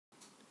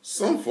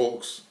Some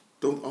folks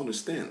don't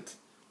understand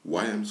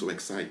why I'm so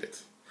excited.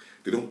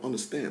 They don't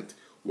understand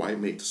why I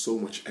made so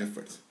much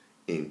effort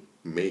in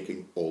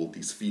making all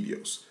these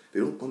videos. They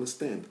don't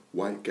understand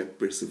why I kept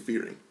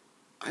persevering.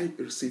 I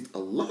received a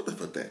lot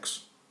of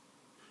attacks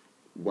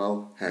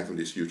while having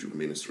this YouTube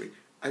ministry.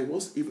 I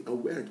wasn't even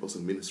aware it was a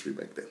ministry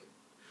back then.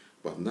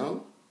 But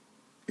now,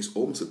 it's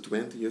almost the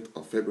 20th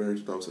of February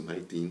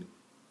 2019.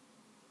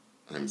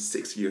 I'm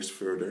 6 years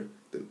further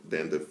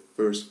than the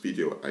first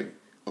video I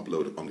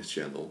uploaded on this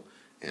channel,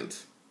 and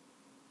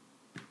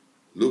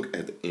look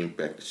at the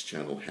impact this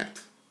channel had.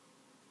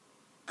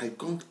 I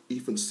can't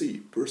even see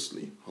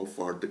personally how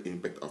far the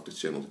impact of this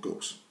channel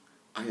goes.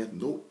 I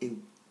had no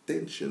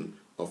intention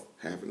of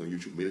having a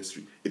YouTube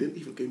ministry. It didn't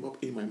even come up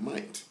in my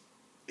mind.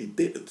 It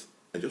didn't.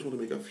 I just want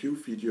to make a few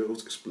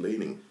videos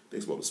explaining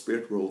things about the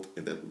spirit world,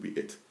 and that would be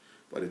it.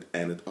 But it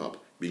ended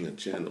up being a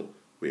channel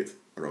with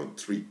around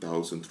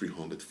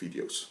 3,300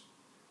 videos,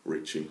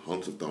 reaching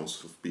hundreds of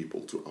thousands of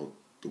people throughout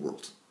the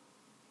world.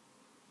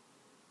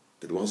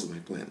 That wasn't my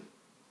plan.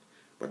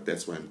 But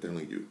that's why I'm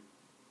telling you,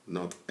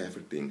 not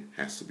everything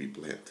has to be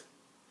planned.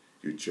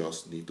 You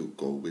just need to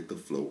go with the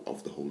flow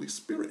of the Holy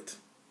Spirit.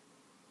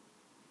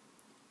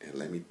 And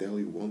let me tell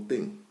you one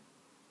thing.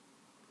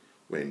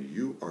 When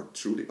you are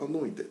truly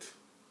anointed,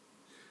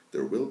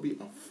 there will be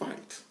a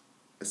fight,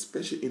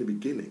 especially in the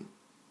beginning,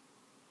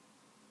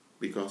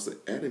 because the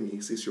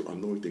enemy sees your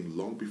anointing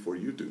long before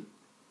you do.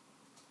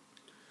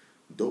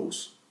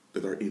 Those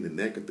that are in the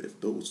negative,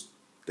 those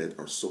that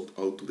are sold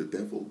out to the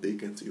devil, they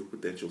can see your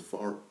potential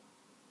far,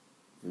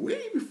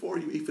 way before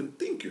you even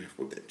think you have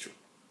potential.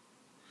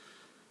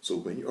 So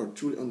when you are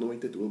truly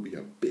anointed, there will be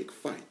a big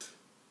fight.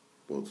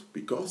 But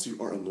because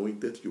you are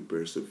anointed, you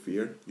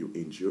persevere, you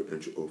endure,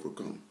 and you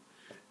overcome.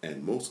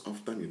 And most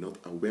of the time, you're not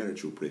aware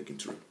that you're breaking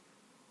through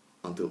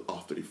until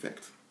after the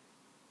fact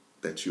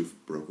that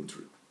you've broken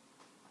through.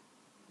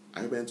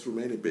 I went through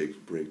many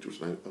big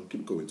breakthroughs, and I'll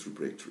keep going through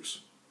breakthroughs.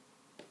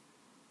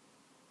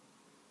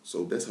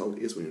 So that's how it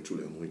is when you're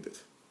truly anointed.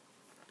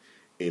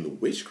 In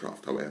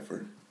witchcraft,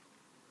 however,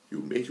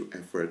 you make your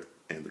effort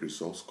and the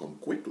results come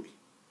quickly.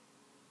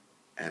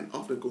 And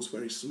often it goes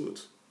very smooth.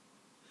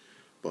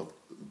 But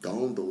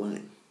down the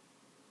line,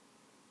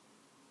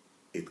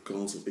 it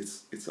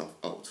cancels itself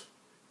out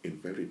in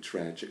very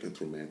tragic and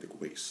traumatic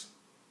ways.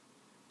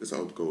 That's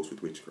how it goes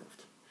with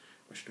witchcraft.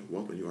 But you know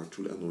what? When you are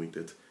truly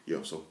anointed, you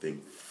have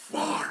something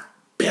far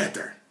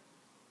better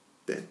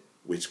than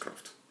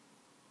witchcraft.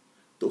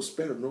 Those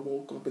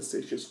paranormal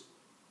compensations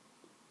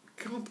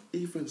can't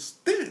even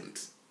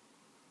stand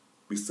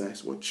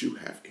besides what you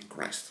have in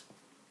Christ.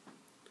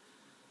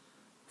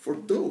 For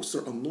those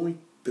that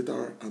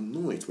are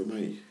annoyed with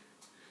my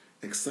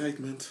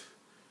excitement,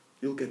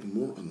 you'll get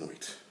more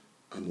annoyed.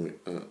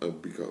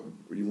 Because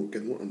you will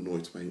get more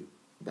annoyed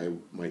by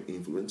my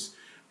influence,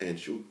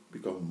 and you'll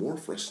become more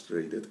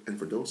frustrated. And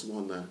for those who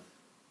wanna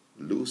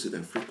lose it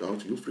and freak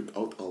out, you'll freak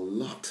out a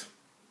lot.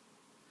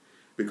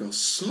 Because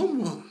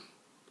someone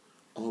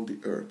on the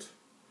earth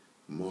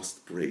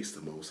must praise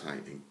the Most High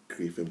and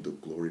give Him the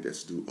glory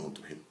that's due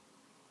unto Him.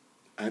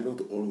 I'm not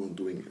the only one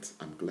doing it.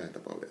 I'm glad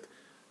about it.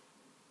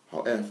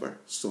 However,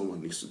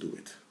 someone needs to do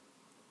it.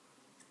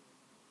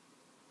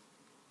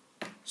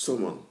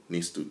 Someone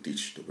needs to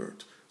teach the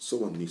word.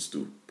 Someone needs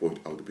to point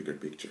out the bigger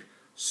picture.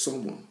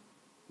 Someone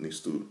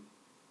needs to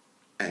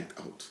act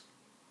out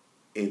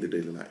in their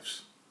daily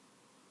lives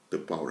the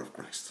power of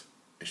Christ.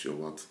 And you know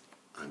what?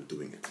 I'm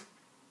doing it.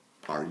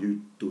 Are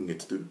you doing it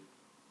too?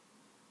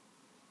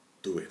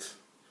 Do it.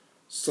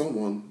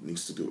 Someone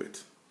needs to do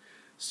it.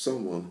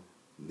 Someone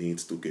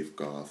needs to give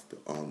God the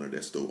honor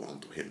that's due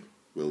unto Him.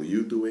 Will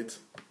you do it?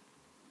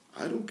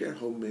 I don't care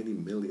how many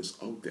millions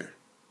out there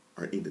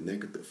are in the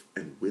negative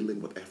and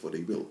willing whatever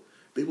they will.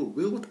 They will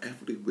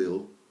whatever they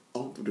will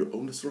unto their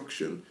own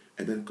destruction,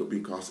 and then could be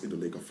cast in the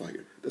lake of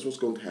fire. That's what's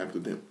going to happen to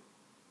them.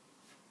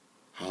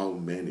 How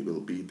many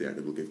will be there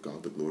that will give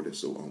God the glory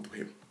that's due unto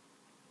Him?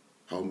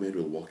 How many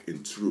will walk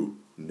in true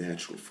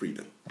natural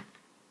freedom?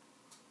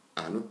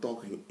 I'm not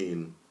talking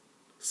in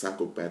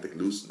psychopathic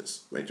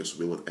looseness, where you just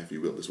will whatever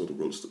you will. That's what the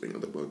world is doing.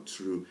 I'm about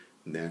true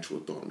natural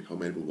autonomy. How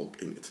many will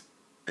walk in it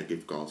and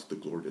give God the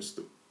glory that's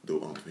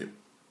due unto Him?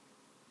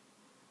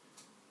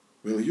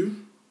 Will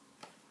you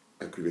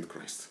agree with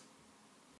Christ?